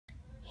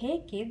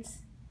Hey kids,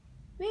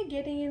 we're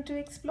getting into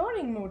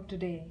exploring mode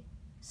today.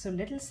 So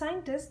little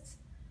scientists,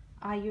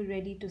 are you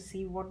ready to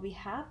see what we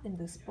have in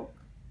this book?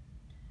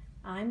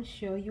 I'm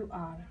sure you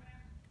are.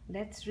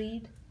 Let's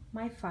read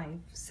My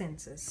Five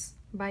Senses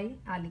by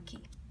Aliki.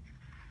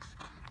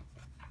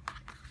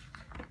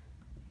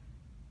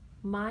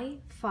 My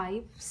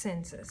Five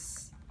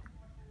Senses.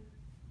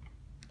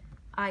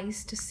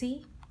 Eyes to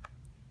see,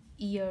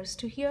 ears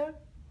to hear,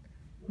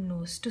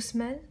 nose to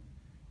smell,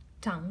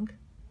 tongue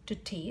to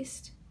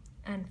taste,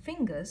 and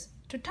fingers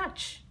to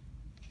touch.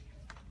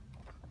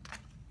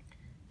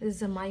 This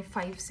is a My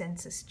Five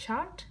Senses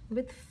chart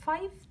with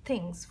 5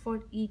 things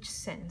for each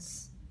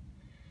sense.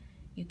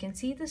 You can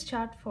see this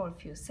chart for a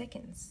few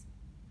seconds.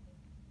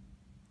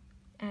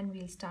 And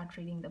we'll start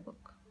reading the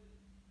book.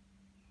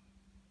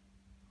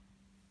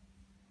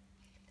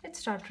 Let's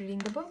start reading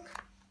the book.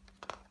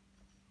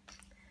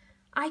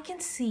 I can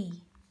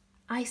see.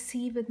 I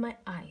see with my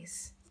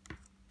eyes.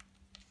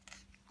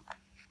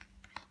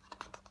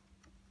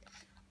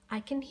 I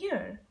can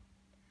hear.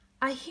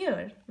 I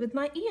hear with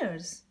my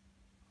ears.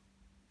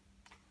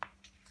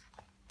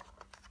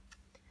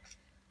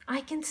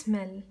 I can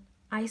smell.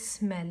 I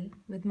smell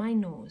with my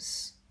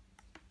nose.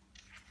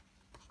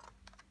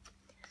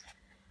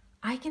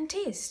 I can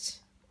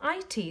taste. I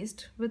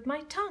taste with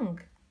my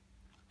tongue.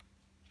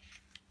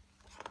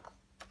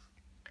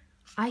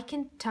 I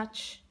can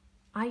touch.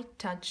 I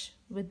touch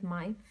with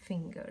my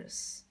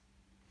fingers.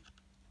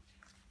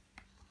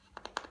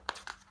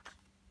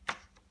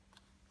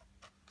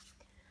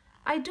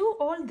 I do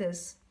all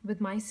this with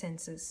my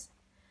senses.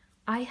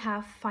 I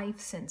have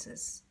 5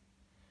 senses.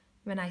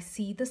 When I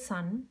see the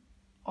sun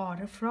or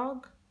a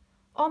frog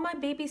or my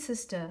baby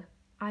sister,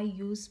 I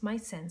use my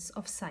sense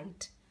of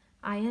sight.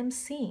 I am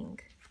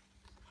seeing.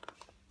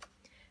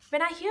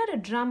 When I hear a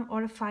drum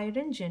or a fire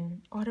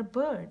engine or a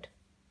bird,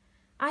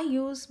 I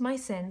use my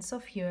sense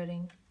of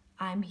hearing.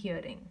 I am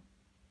hearing.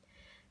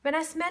 When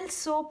I smell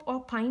soap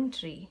or pine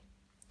tree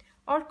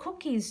or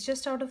cookies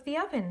just out of the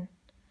oven,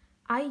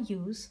 I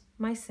use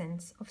my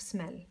sense of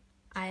smell.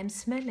 I am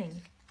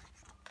smelling.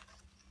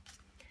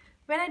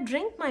 When I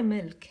drink my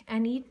milk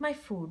and eat my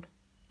food,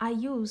 I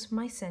use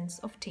my sense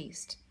of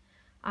taste.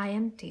 I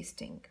am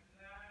tasting.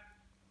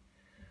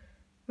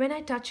 When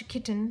I touch a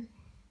kitten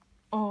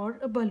or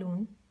a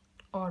balloon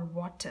or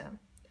water,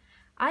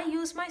 I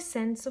use my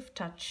sense of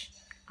touch.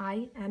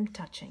 I am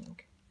touching.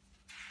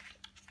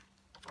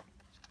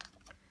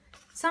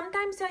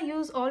 Sometimes I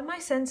use all my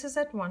senses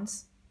at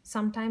once.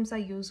 Sometimes I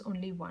use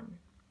only one.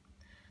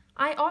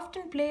 I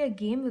often play a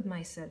game with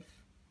myself.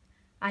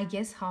 I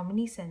guess how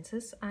many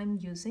senses I'm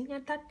using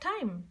at that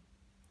time.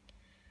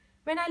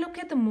 When I look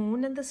at the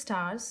moon and the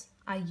stars,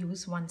 I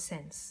use one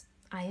sense.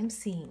 I am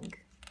seeing.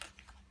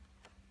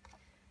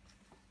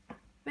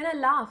 When I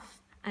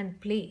laugh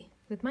and play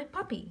with my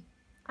puppy,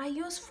 I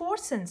use 4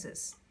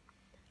 senses.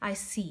 I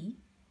see,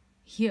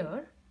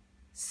 hear,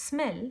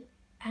 smell,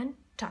 and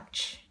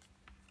touch.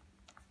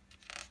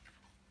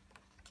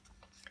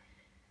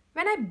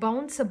 When I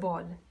bounce a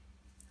ball,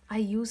 I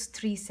use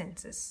 3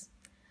 senses.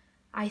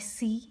 I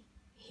see,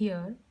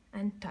 hear,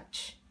 and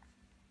touch.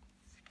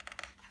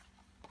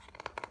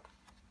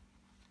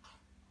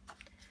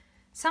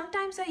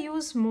 Sometimes I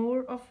use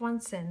more of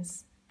one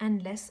sense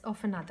and less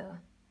of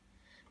another.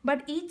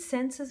 But each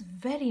sense is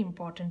very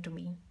important to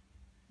me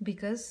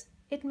because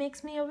it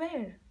makes me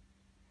aware.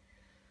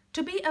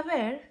 To be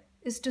aware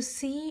is to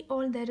see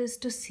all there is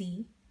to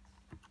see,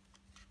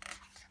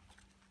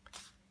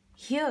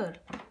 hear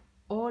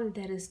all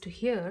there is to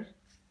hear,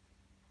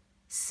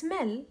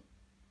 smell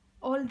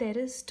all there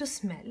is to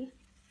smell,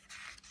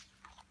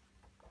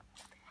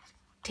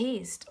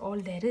 taste all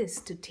there is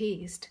to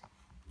taste,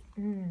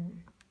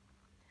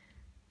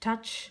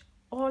 touch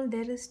all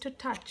there is to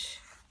touch.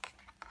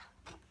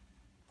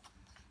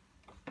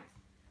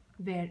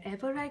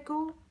 Wherever I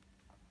go,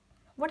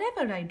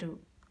 whatever I do,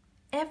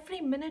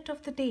 every minute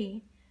of the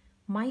day,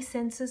 my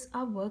senses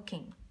are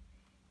working.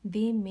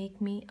 They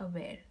make me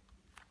aware.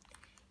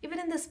 Even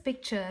in this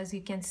picture, as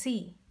you can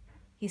see,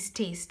 he's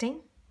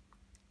tasting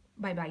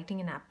by biting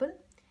an apple.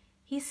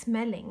 He's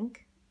smelling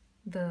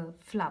the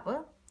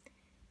flower.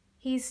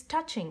 He's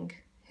touching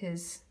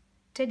his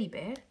teddy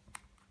bear.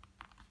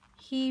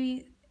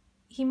 He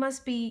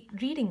must be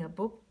reading a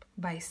book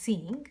by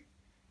seeing.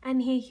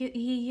 And he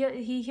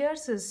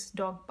hears his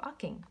dog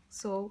barking.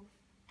 So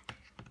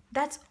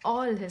that's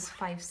all his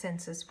 5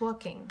 senses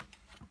working.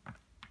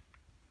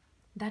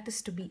 That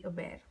is to be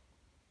aware.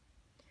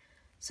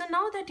 So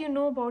now that you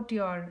know about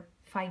your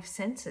 5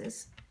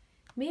 senses,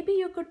 maybe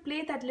you could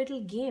play that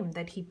little game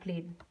that he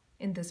played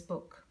in this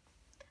book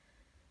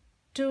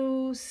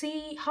to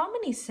see how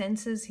many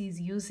senses he's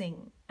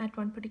using at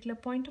one particular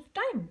point of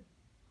time.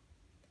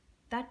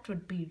 That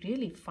would be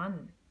really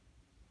fun.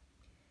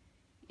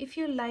 If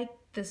you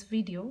liked this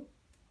video,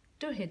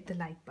 do hit the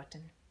like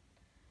button.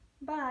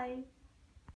 Bye.